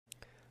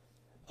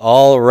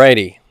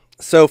Alrighty.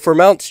 So for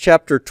Mounce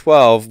chapter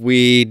 12,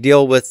 we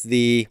deal with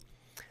the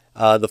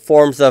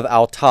forms of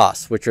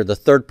autos, which are the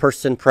third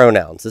person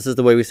pronouns. This is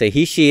the way we say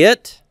he, she,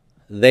 it,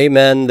 they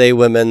men, they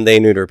women, they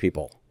neuter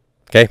people.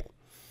 Okay.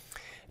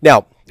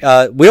 Now,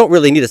 we don't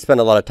really need to spend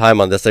a lot of time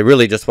on this. I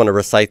really just want to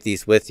recite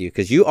these with you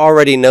because you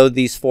already know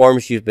these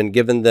forms. You've been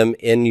given them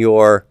in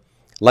your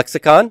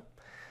lexicon.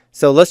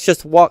 So let's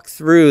just walk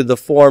through the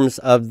forms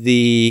of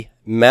the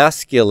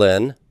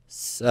masculine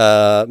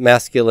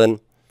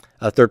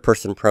third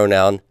person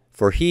pronoun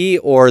for he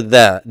or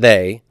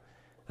they,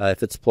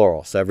 if it's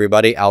plural. So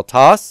everybody,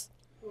 autos,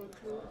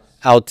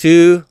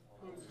 autu,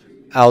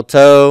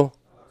 auto,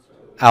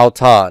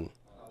 auton.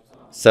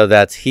 So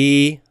that's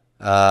he,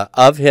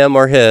 of him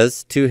or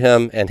his, to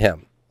him and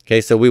him.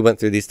 Okay, so we went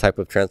through these type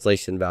of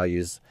translation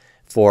values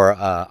for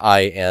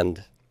I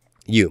and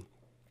you.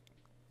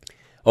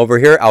 Over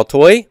here,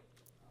 autoi,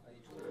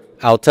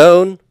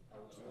 auton,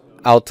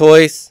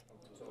 autois,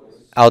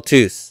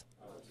 autus.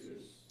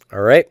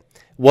 All right.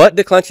 What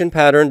declension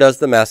pattern does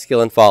the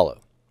masculine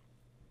follow?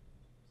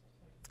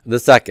 The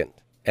second.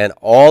 And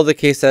all the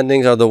case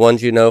endings are the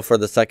ones you know for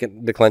the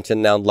second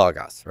declension noun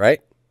logos, right?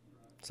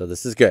 So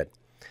this is good.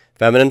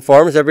 Feminine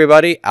forms,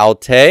 everybody.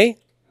 Aute,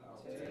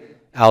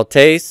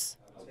 autes,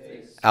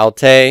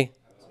 aute,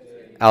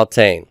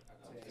 autain.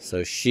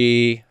 So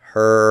she,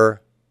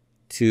 her,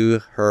 to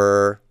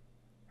her,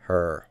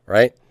 her,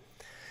 right?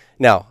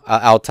 Now,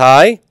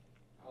 autai,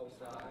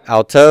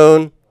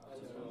 auton,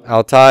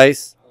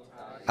 autais,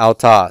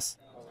 autos.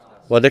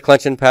 What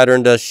declension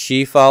pattern does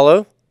she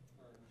follow?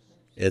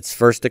 It's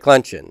first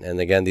declension. And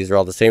again, these are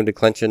all the same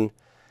declension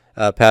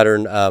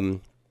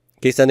pattern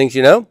case endings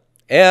you know.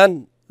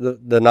 And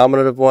the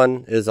nominative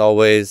one is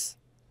always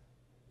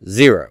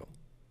zero,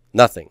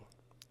 nothing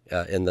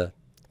in the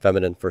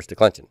feminine first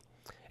declension.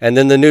 And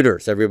then the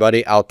neuters,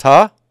 everybody.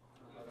 Auta,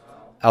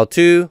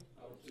 autu,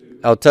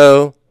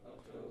 auto,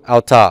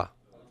 auta.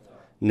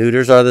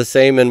 Neuters are the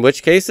same in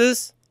which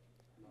cases?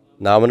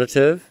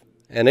 Nominative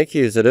and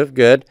accusative.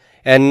 Good.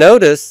 And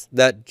notice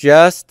that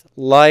just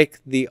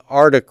like the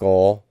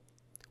article,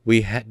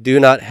 we do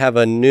not have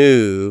a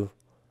nu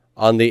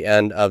on the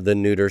end of the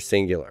neuter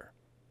singular.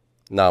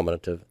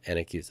 Nominative and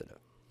accusative.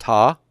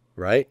 Ta,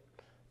 right?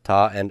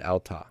 Ta and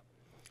auta.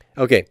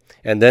 Okay.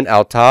 And then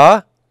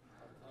auta,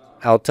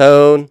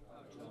 auton,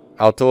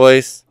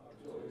 autois,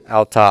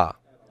 auta.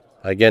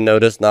 Again,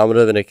 notice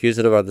nominative and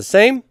accusative are the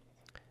same.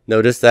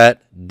 Notice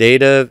that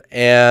dative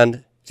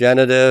and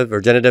genitive,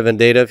 or genitive and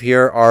dative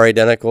here, are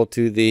identical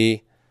to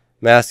the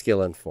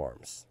masculine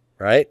forms,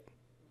 right?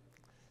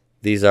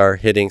 These are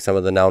hitting some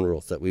of the noun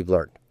rules that we've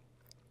learned.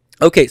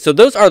 Okay, so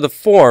those are the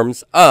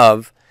forms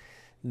of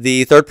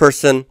the third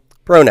person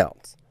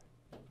pronouns.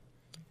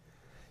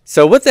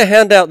 So with the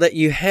handout that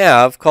you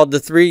have called the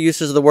 3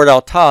 uses of the word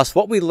autos,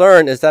 what we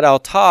learn is that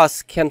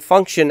autos can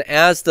function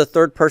as the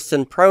third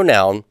person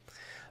pronoun,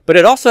 but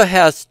it also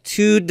has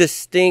 2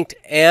 distinct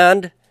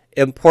and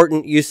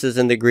important uses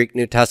in the Greek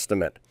New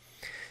Testament.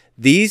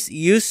 These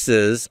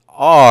uses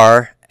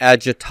are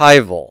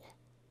adjectival.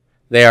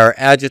 They are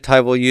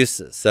adjectival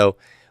uses. So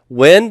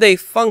when they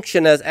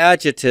function as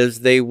adjectives,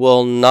 they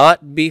will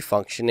not be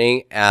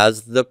functioning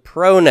as the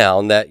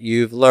pronoun that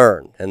you've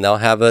learned, and they'll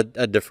have a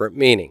different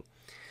meaning.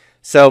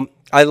 So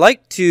I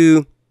like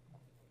to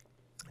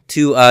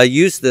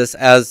use this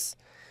as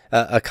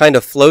a kind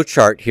of flow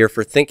chart here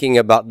for thinking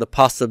about the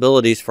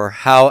possibilities for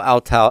how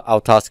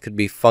autos could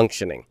be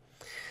functioning.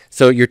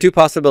 So your 2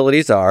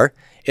 possibilities are,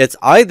 it's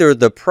either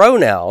the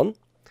pronoun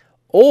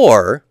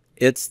or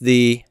it's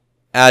the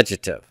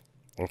adjective.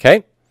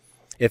 Okay?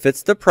 If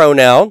it's the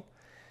pronoun,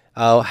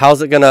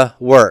 how's it going to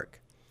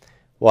work?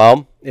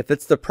 Well, if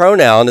it's the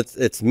pronoun,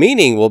 its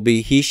meaning will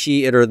be he,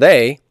 she, it, or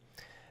they,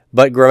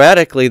 but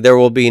grammatically there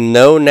will be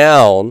no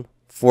noun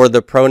for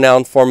the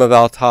pronoun form of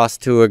autos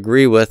to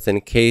agree with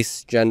in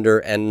case, gender,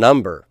 and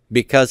number,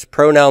 because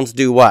pronouns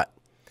do what?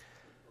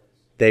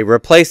 They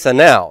replace a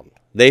noun.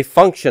 They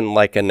function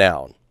like a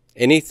noun.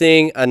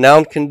 Anything a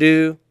noun can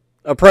do,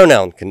 a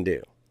pronoun can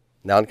do.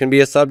 Noun can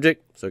be a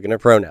subject, so can a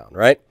pronoun,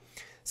 right?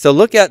 So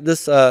look at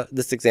this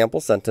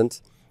example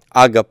sentence.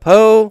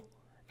 Agapo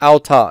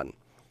auton.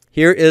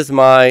 Here is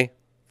my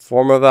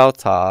form of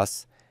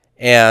autos,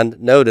 and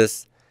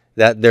notice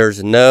that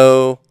there's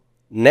no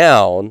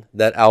noun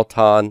that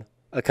auton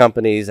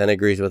accompanies and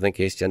agrees with in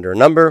case, gender, or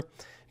number,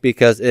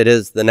 because it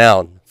is the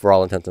noun for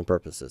all intents and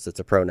purposes. It's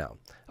a pronoun.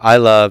 I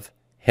love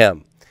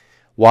him.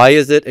 Why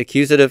is it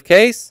accusative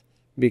case?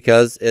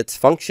 Because its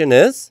function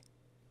is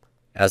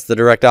as the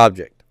direct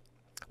object.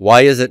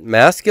 Why is it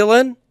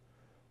masculine?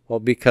 Well,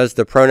 because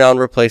the pronoun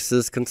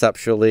replaces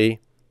conceptually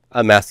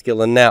a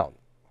masculine noun.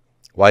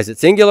 Why is it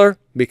singular?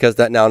 Because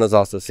that noun is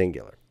also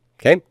singular.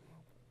 Okay?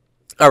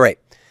 All right.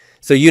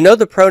 So you know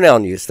the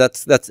pronoun use.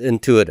 That's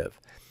intuitive.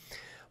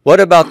 What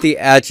about the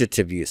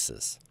adjective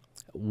uses?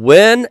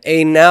 When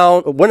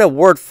a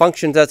word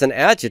functions as an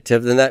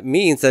adjective, then that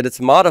means that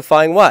it's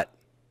modifying what?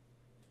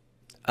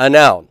 A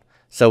noun.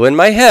 So in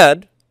my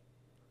head,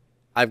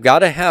 I've got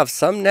to have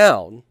some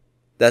noun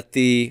that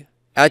the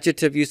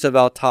adjective use of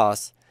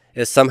autos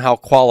is somehow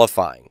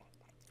qualifying,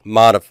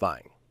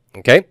 modifying.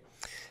 Okay?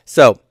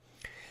 So,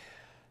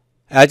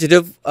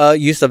 adjective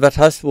use of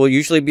autos will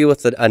usually be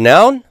with a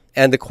noun,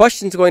 and the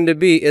question is going to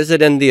be, is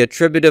it in the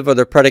attributive or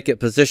the predicate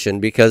position?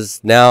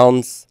 Because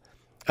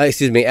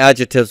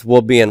adjectives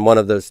will be in one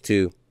of those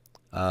two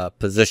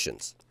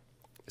positions.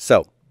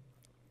 So,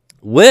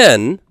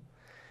 when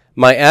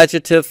my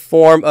adjective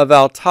form of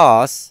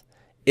autos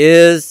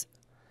is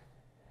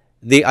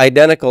the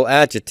identical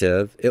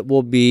adjective, it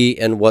will be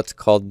in what's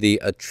called the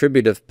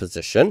attributive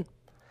position.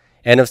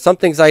 And if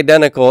something's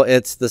identical,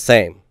 it's the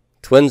same.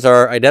 Twins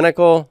are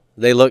identical,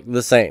 they look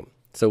the same.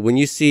 So when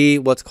you see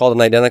what's called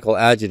an identical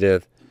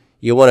adjective,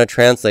 you want to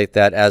translate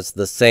that as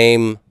the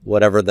same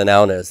whatever the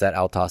noun is that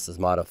autos is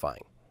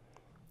modifying.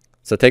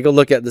 So take a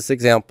look at this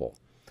example.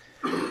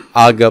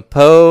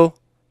 Agapo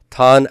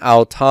ton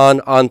auton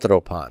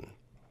anthropon.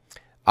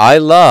 I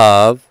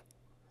love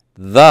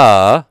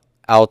the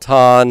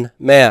auton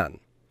man.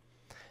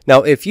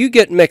 Now, if you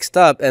get mixed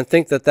up and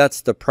think that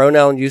that's the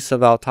pronoun use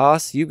of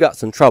autos, you've got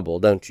some trouble,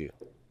 don't you?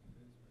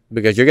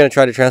 Because you're going to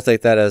try to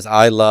translate that as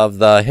I love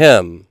the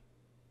him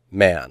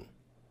man,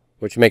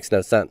 which makes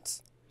no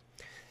sense.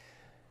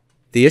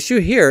 The issue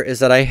here is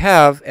that I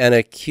have an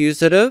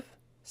accusative,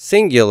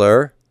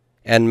 singular,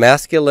 and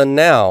masculine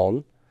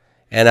noun,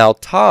 and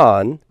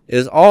auton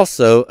is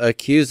also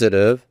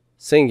accusative,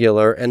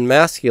 singular, and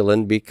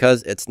masculine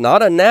because it's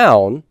not a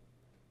noun,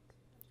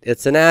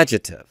 it's an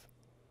adjective.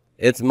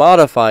 It's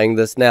modifying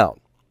this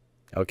noun.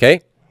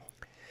 Okay?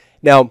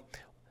 Now,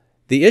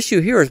 the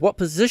issue here is what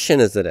position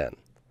is it in?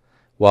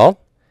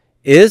 Well,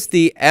 is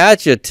the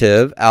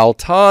adjective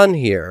auton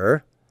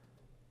here,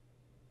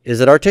 is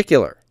it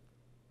articular?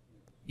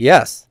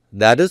 Yes,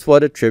 that is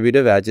what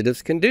attributive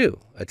adjectives can do.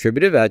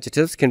 Attributive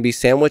adjectives can be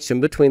sandwiched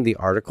in between the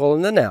article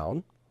and the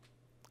noun.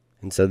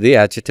 And so the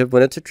adjective,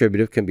 when it's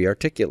attributive, can be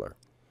articular.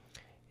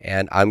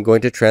 And I'm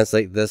going to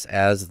translate this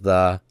as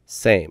the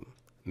same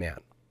man.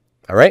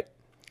 All right?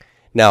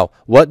 Now,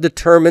 what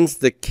determines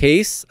the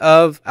case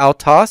of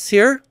autos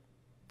here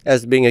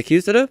as being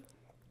accusative?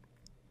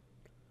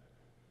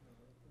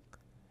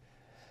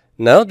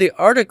 No, the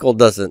article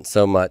doesn't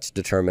so much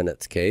determine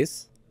its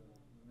case.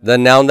 The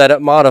noun that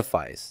it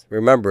modifies.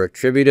 Remember,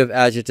 attributive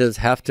adjectives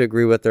have to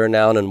agree with their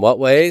noun in what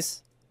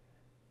ways?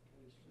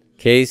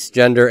 Case,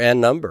 gender,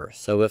 and number.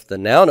 So if the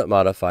noun it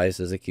modifies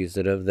is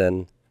accusative,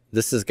 then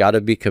this has got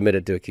to be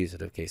committed to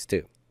accusative case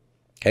too.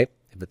 Okay?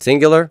 If it's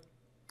singular,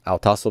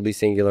 autos will be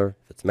singular.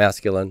 If it's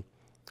masculine,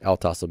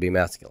 autos will be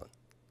masculine.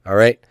 All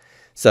right?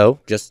 So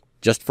just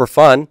for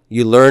fun,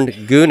 you learned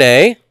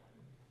gune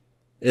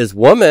is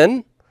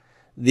woman.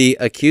 The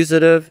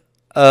accusative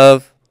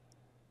of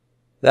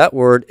that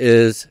word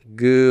is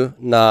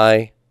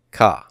gunaika.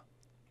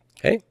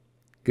 Okay?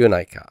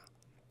 Gunaika.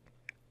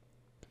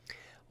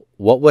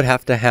 What would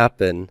have to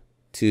happen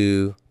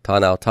to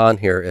ton auton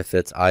here if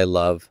it's I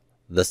love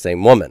the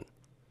same woman?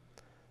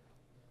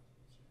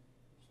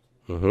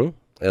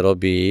 It'll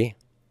be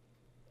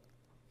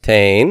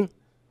tain,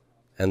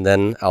 and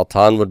then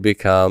auton would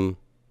become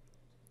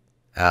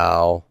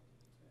autain.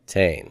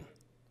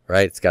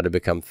 Right? It's got to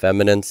become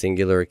feminine,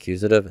 singular,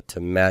 accusative to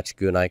match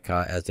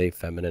gunaika as a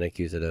feminine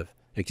accusative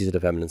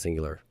feminine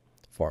singular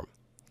form.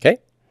 Okay?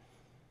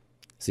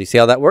 So you see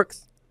how that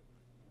works?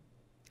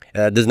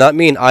 It does not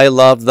mean I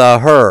love the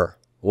her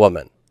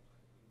woman.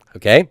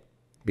 Okay?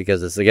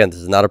 Because this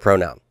is not a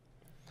pronoun.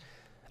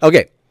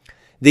 Okay.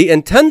 The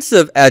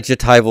intensive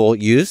adjectival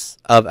use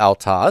of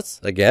autos,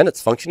 again,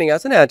 it's functioning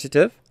as an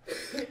adjective,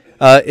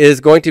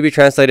 is going to be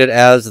translated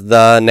as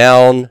the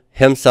noun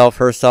himself,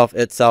 herself,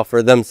 itself,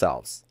 or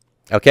themselves.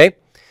 Okay?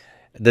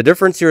 The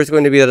difference here is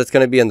going to be that it's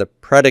going to be in the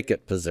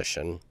predicate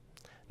position,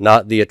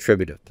 not the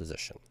attributive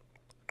position.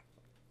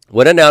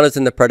 When a noun is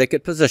in the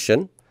predicate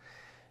position,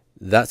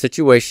 that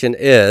situation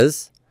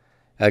is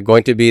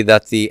going to be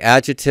that the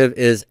adjective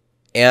is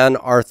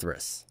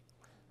anarthrous.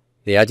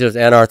 The adjective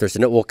is anarthrous,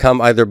 and it will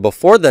come either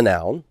before the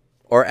noun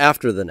or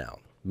after the noun,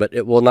 but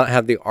it will not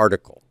have the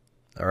article.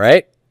 All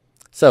right?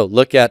 So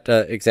look at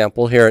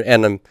example here,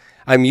 and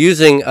I'm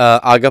using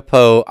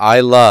agapo,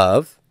 I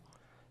love,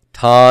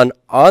 ton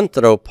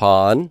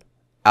anthropon,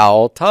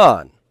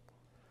 auton.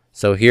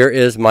 So here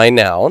is my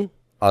noun,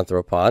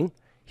 anthropon.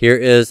 Here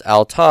is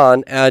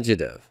auton,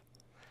 adjective.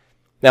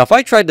 Now, if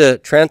I tried to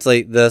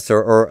translate this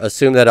or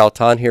assume that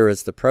auton here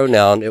is the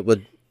pronoun, it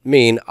would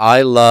mean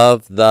I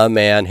love the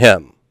man,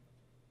 him.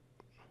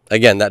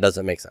 Again, that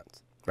doesn't make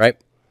sense, right?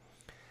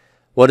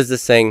 What is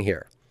this saying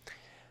here?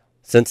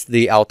 Since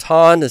the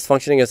auton is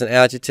functioning as an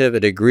adjective,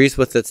 it agrees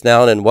with its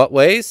noun in what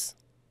ways?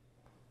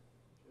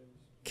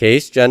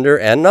 Case, gender,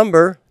 and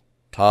number.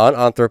 Ton,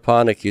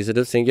 anthropon,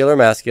 accusative, singular,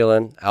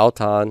 masculine.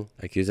 Auton,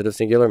 accusative,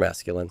 singular,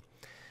 masculine.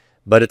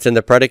 But it's in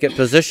the predicate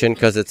position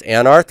because it's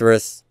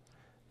anarthrous.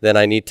 Then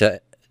I need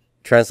to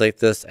translate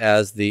this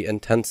as the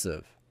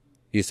intensive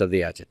use of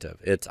the adjective.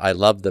 It's I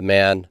love the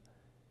man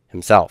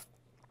himself.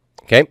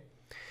 Okay?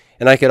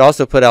 And I could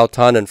also put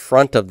auton in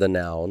front of the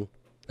noun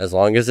as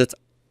long as it's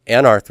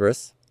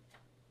anarthrous,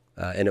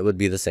 and it would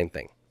be the same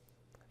thing.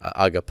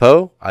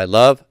 Agapo, I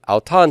love.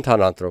 Auton ton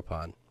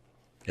anthropon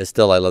is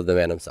still I love the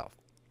man himself.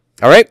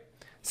 All right?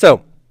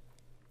 So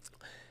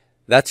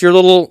that's your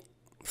little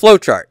flow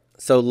chart.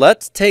 So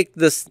let's take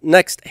this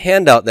next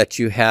handout that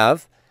you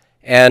have,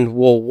 and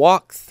we'll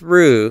walk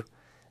through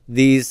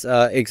these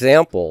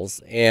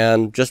examples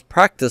and just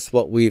practice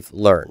what we've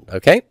learned,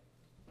 okay?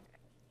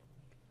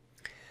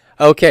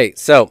 Okay,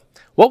 so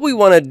what we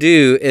want to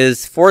do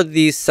is for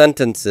these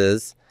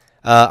sentences,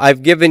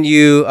 I've given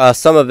you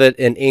some of it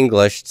in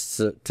English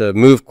to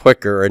move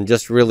quicker and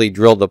just really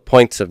drill the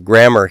points of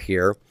grammar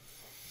here.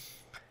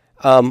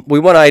 We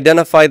want to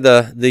identify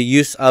the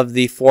use of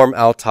the form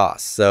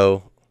autos.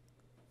 So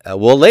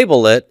we'll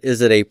label it,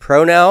 is it a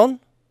pronoun?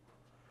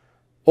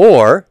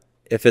 Or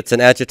if it's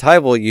an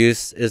adjectival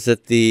use, is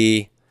it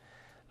the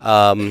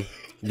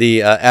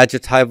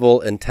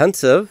adjectival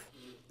intensive,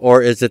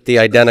 or is it the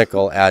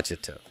identical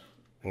adjective?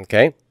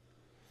 Okay?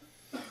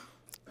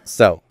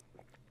 So,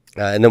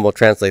 and then we'll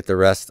translate the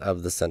rest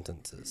of the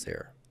sentences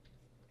here.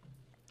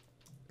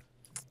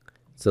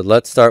 So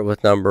let's start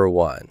with number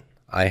 1.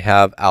 I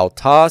have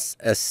autos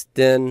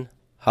estin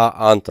ha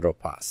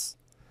anthropos.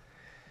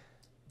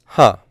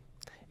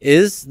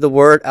 Is the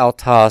word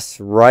autos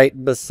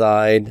right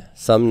beside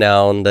some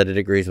noun that it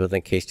agrees with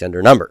in case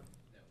gender number?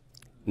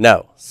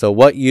 No. So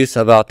what use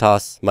of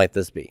autos might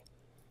this be?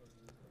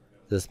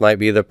 This might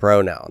be the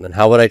pronoun. And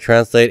how would I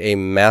translate a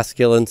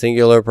masculine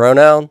singular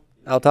pronoun,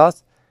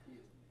 autos?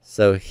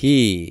 So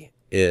he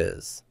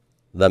is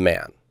the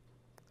man.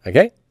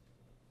 Okay?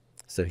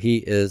 So he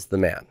is the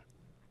man.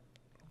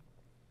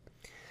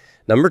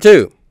 Number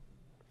 2.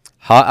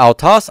 Ha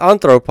autos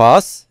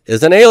anthropos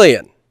is an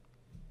alien.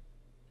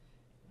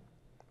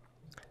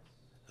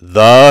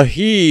 The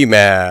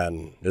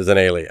he-man is an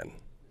alien.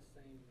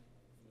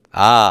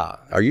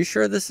 Are you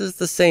sure this is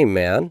the same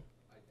man?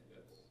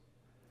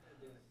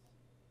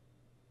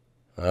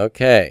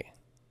 Okay.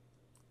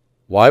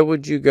 Why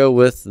would you go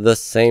with the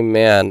same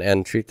man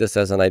and treat this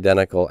as an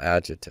identical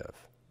adjective?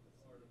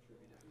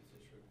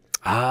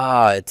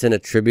 It's an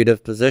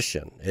attributive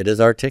position. It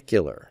is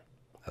articular.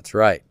 That's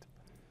right.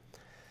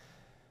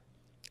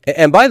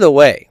 And by the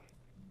way,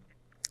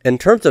 in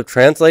terms of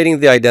translating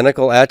the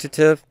identical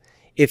adjective,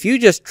 if you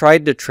just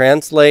tried to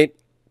translate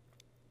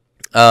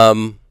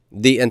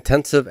the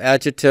intensive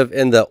adjective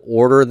in the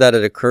order that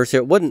it occurs here,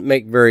 it wouldn't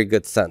make very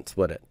good sense,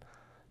 would it?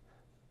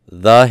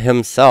 The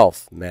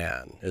himself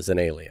man is an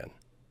alien,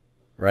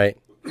 right?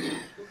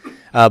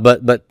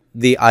 But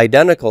the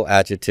identical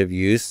adjective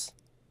use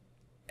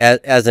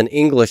as an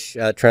English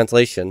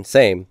translation,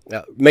 same,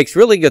 makes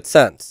really good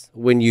sense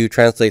when you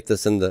translate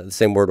this in the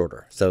same word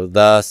order. So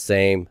the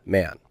same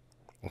man,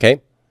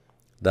 okay?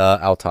 The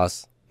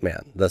autos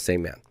man, the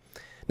same man.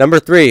 Number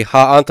 3,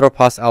 ha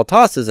anthropos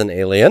autos is an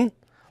alien.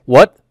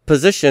 What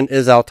position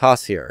is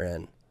autos here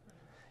in?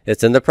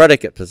 It's in the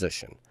predicate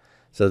position.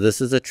 So this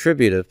is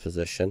attributive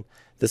position.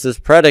 This is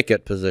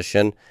predicate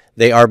position.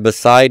 They are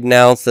beside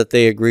nouns that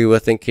they agree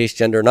with in case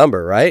gender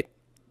number, right?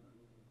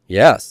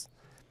 Yes.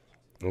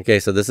 Okay,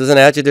 so this is an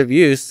adjective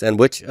use, and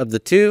which of the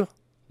two?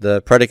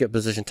 The predicate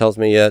position tells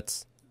me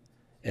it's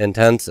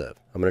intensive.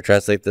 I'm going to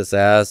translate this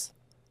as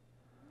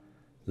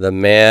the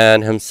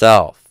man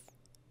himself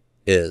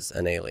is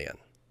an alien.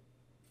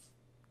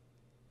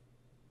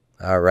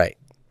 All right.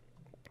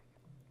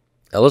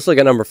 Now let's look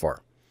at number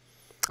 4.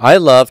 I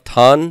love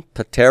ton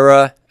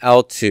patera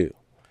autou.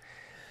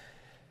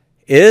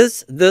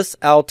 Is this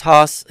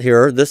autos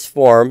here, this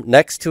form,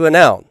 next to a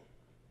noun?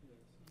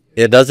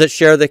 Does it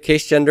share the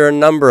case, gender, and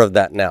number of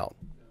that noun?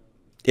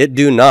 It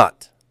do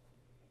not.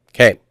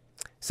 Okay.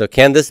 So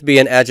can this be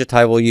an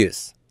adjectival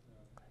use?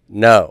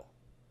 No.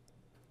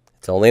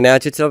 It's only an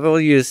adjectival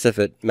use if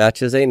it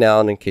matches a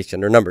noun in case,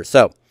 gender, number.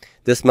 So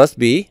this must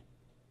be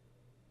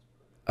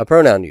a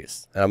pronoun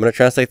use. And I'm going to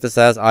translate this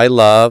as I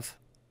love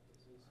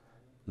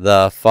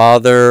the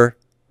father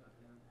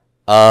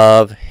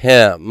of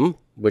him,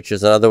 which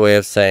is another way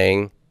of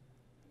saying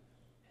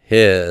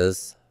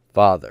his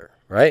father,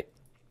 right?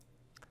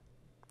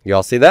 You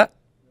all see that?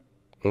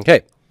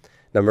 Okay.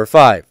 Number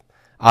 5.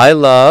 I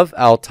love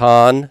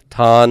auton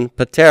ton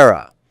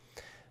patera.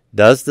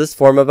 Does this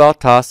form of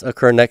autos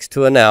occur next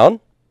to a noun?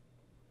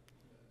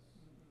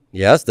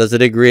 Yes. Does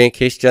it agree in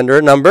case, gender,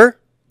 and number?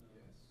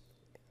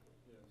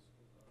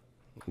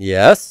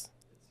 Yes.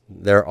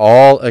 They're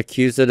all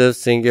accusative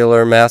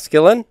singular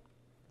masculine.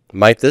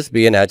 Might this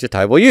be an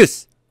adjectival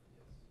use?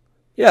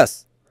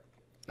 Yes.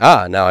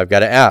 Now I've got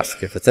to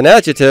ask, if it's an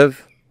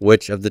adjective,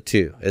 which of the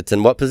two? It's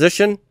in what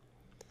position?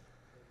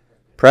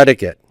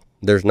 Predicate.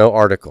 There's no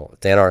article.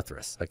 It's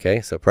anarthrous.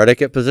 Okay, so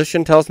predicate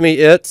position tells me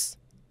it's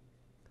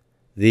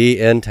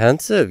the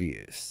intensive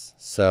use.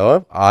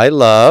 So I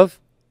love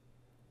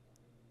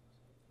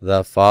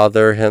the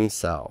father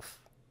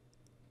himself.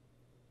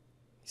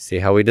 See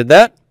how we did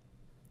that?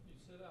 You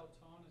said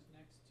auton is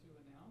next to a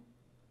noun?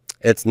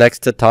 It's next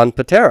to ton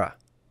patera.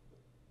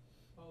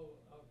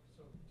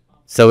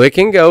 So it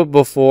can go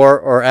before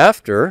or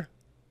after,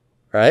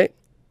 right?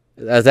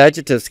 As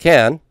adjectives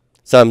can.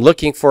 So I'm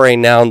looking for a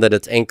noun that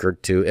it's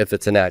anchored to if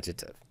it's an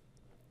adjective.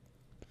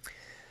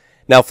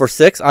 Now for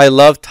 6, I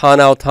love ton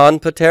auton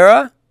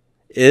patera.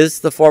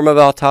 Is the form of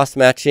autos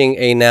matching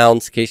a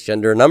noun's case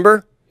gender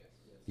number?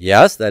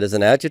 Yes, that is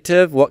an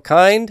adjective. What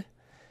kind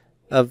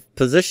of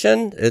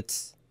position?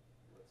 It's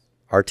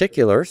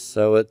articular,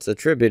 so it's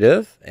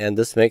attributive, and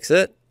this makes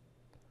it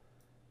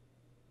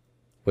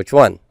which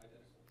one?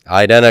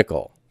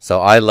 Identical.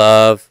 So I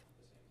love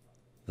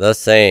the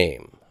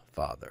same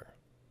father.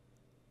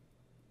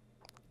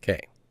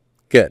 Okay,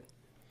 good.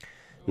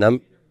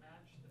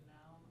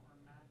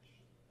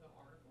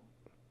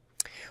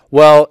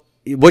 Well,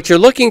 what you're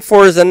looking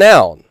for is a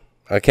noun,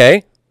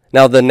 okay?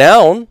 Now, the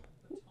noun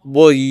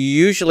will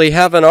usually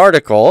have an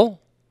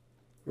article,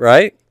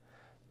 right?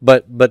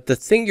 But the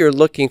thing you're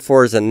looking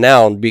for is a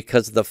noun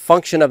because the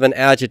function of an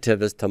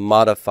adjective is to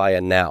modify a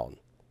noun.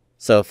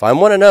 So if I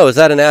want to know, is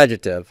that an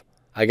adjective?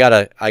 I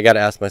gotta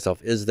ask myself,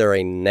 is there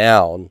a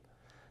noun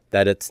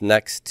that it's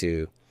next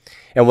to?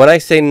 And when I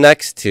say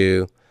next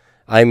to,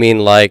 I mean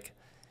like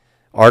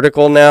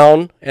article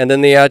noun and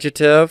then the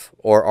adjective,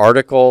 or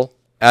article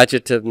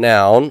adjective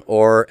noun,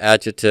 or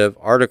adjective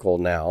article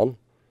noun.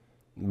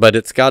 But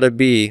it's got to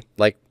be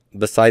like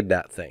beside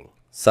that thing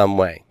some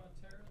way.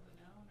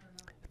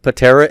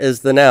 Patera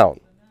is the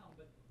noun.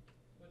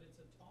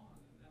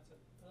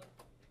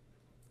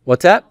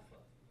 What's that?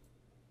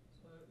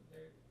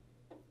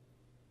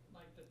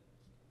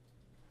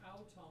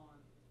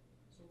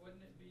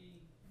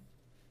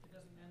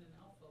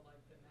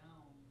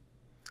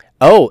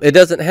 Oh, it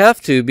doesn't have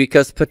to,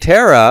 because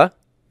patera,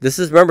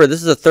 remember,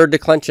 this is a third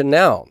declension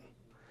noun.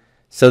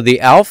 So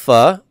the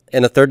alpha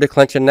in a third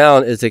declension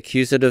noun is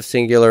accusative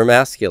singular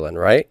masculine,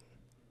 right?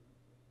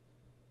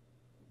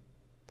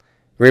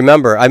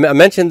 Remember, I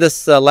mentioned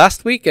this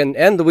last week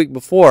and the week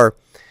before.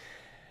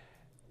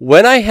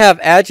 When I have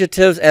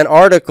adjectives and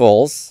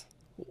articles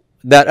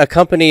that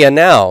accompany a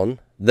noun,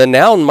 the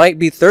noun might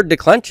be third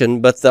declension,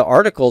 but the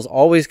article is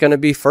always going to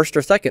be first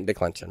or second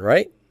declension,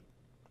 right?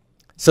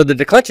 So the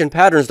declension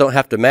patterns don't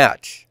have to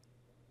match.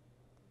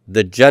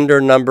 The gender,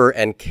 number,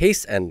 and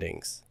case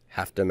endings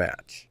have to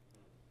match.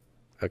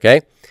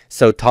 Okay?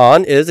 So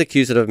ton is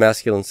accusative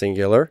masculine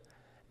singular.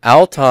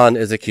 Auton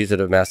is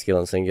accusative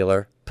masculine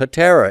singular.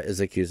 Patera is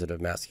accusative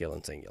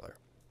masculine singular.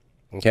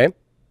 Okay?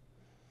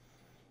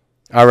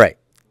 All right.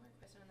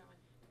 Question on that one.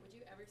 Would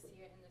you ever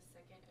see it in the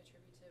second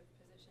attributive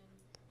position?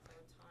 So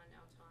ton,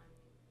 auton,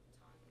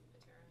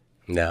 patera?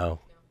 No.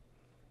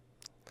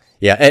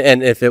 Yeah,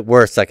 and if it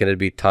were second, it'd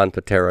be ton,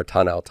 patera,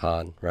 ton,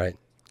 auton, right?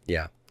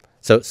 Yeah.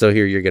 So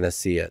here you're going to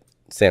see it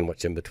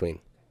sandwiched in between.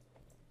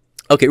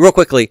 Okay, real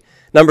quickly.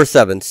 Number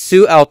 7,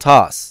 su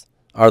autos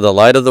are the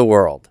light of the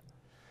world.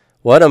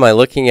 What am I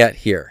looking at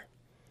here?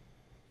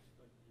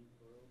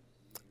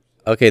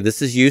 Okay,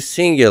 this is you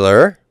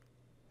singular.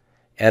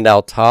 And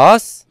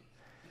autos,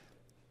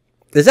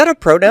 is that a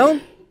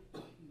pronoun?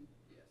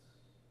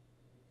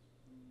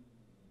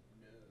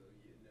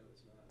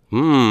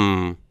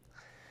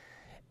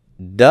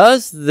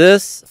 Does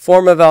this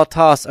form of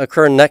autos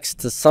occur next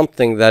to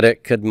something that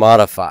it could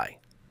modify?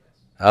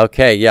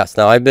 Okay, yes.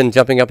 Now, I've been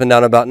jumping up and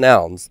down about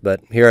nouns, but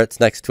here it's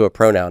next to a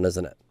pronoun,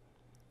 isn't it?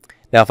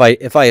 Now,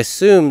 if I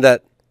assume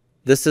that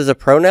this is a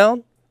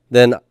pronoun,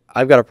 then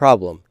I've got a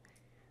problem.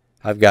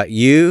 I've got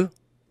you,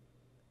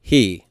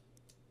 he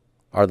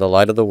are the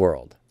light of the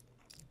world.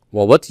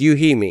 Well, what's you,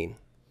 he mean?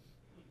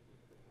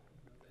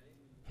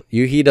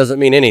 You, he doesn't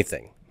mean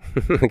anything.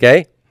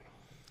 Okay?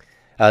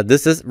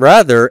 This is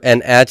rather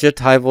an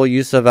adjectival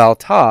use of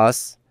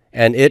autos,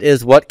 and it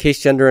is what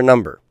case, gender, and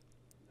number?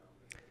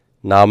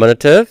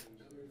 Nominative,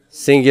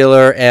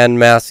 singular, and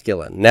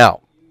masculine.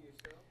 Now,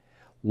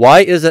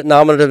 why is it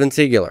nominative and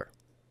singular?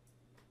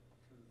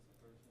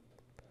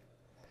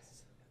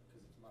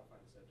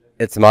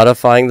 It's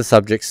modifying the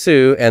subject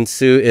su, and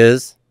su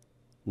is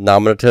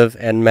nominative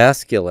and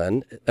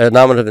masculine,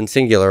 nominative and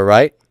singular,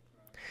 right?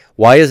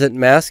 Why is it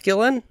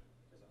masculine?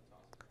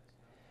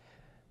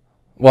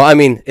 Well, I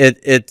mean, it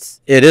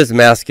is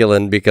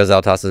masculine because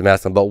autos is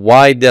masculine, but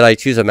why did I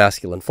choose a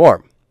masculine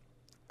form?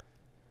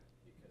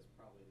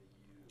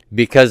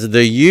 Because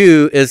the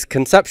you is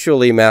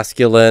conceptually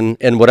masculine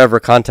in whatever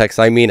context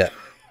I mean it.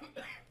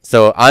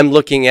 So I'm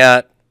looking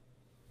at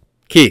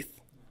Heath.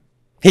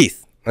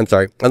 I'm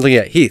looking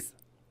at Heath,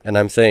 and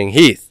I'm saying,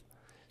 Heath,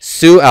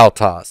 su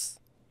autos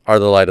are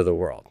the light of the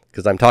world,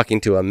 because I'm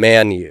talking to a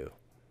man you.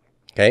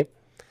 Okay?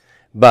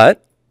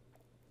 But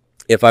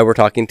if I were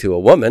talking to a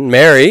woman,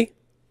 Mary,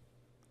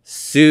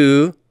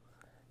 su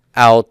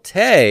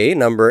aute,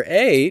 number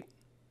 8,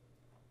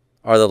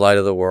 are the light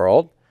of the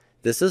world.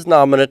 This is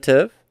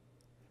nominative,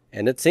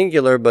 and it's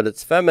singular, but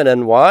it's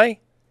feminine. Why?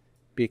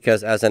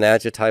 Because as an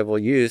adjectival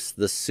use,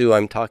 the su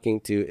I'm talking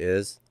to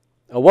is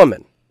a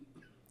woman.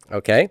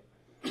 Okay?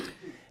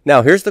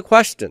 Now, here's the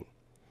question.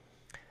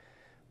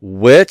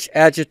 Which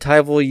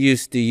adjectival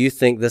use do you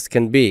think this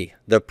can be?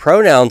 The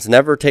pronouns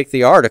never take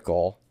the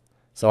article,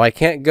 so I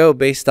can't go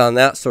based on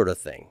that sort of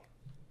thing.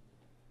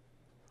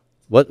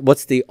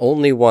 What's the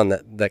only one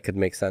that could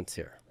make sense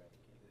here?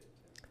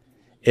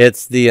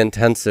 It's the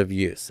intensive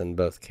use in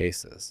both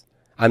cases.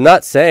 I'm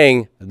not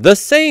saying the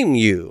same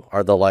you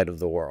are the light of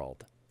the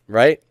world,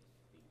 right?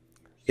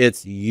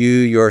 It's you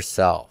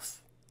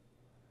yourself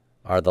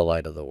are the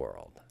light of the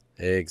world.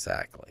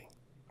 Exactly.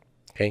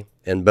 Okay,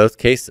 in both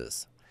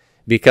cases.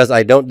 Because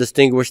I don't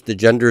distinguish the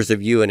genders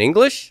of you in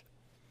English,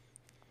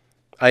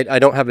 I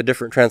don't have a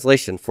different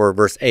translation for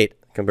verse 8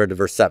 compared to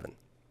verse 7.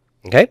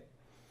 Okay?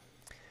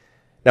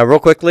 Now, real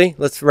quickly,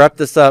 let's wrap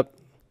this up.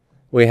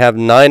 We have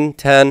 9,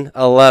 10,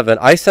 11.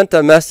 I sent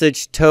a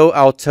message to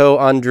auto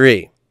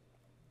Andri.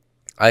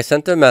 I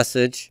sent a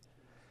message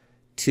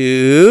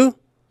to...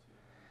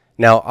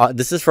 Now,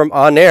 this is from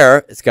on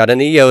air. It's got an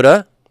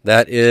iota.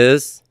 That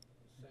is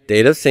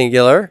dative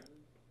singular.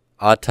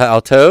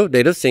 Auto,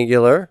 dative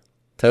singular.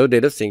 To,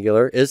 dative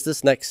singular. Is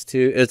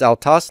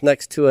autos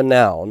next to a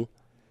noun?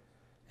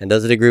 And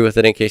does it agree with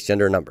it in case,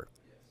 gender, number?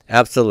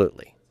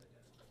 Absolutely.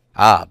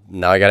 Now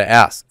I got to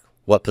ask.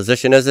 What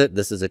position is it?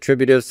 This is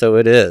attributive, so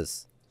it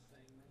is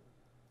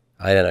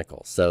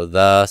identical. So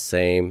the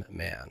same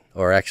man.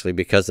 Or actually,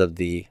 because of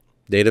the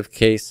dative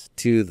case,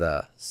 to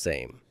the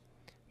same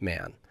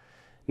man.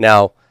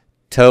 Now,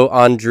 to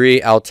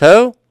Andri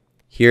auto,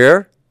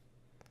 here,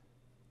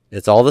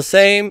 it's all the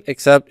same,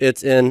 except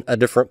it's in a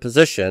different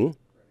position.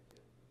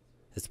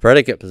 It's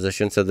predicate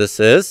position, so this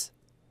is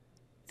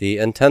the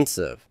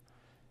intensive.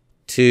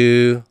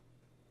 To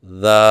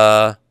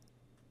the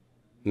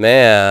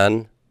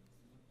man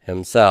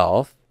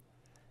himself.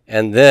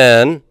 And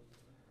then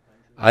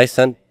I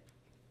sent,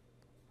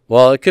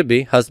 well, it could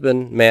be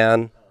husband,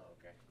 man,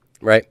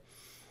 right?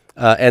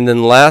 And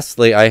then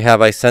lastly,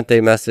 I sent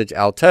a message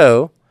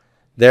auto.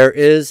 There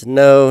is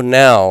no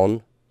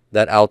noun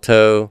that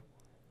auto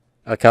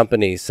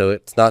accompanies, so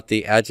it's not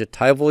the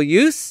adjectival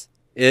use.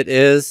 It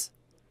is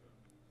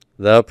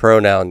the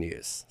pronoun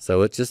use.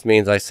 So it just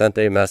means I sent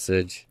a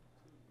message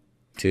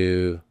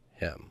to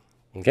him.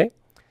 Okay?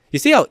 You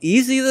see how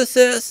easy this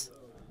is?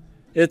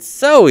 It's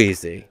so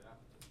easy.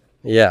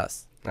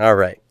 Yes. All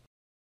right.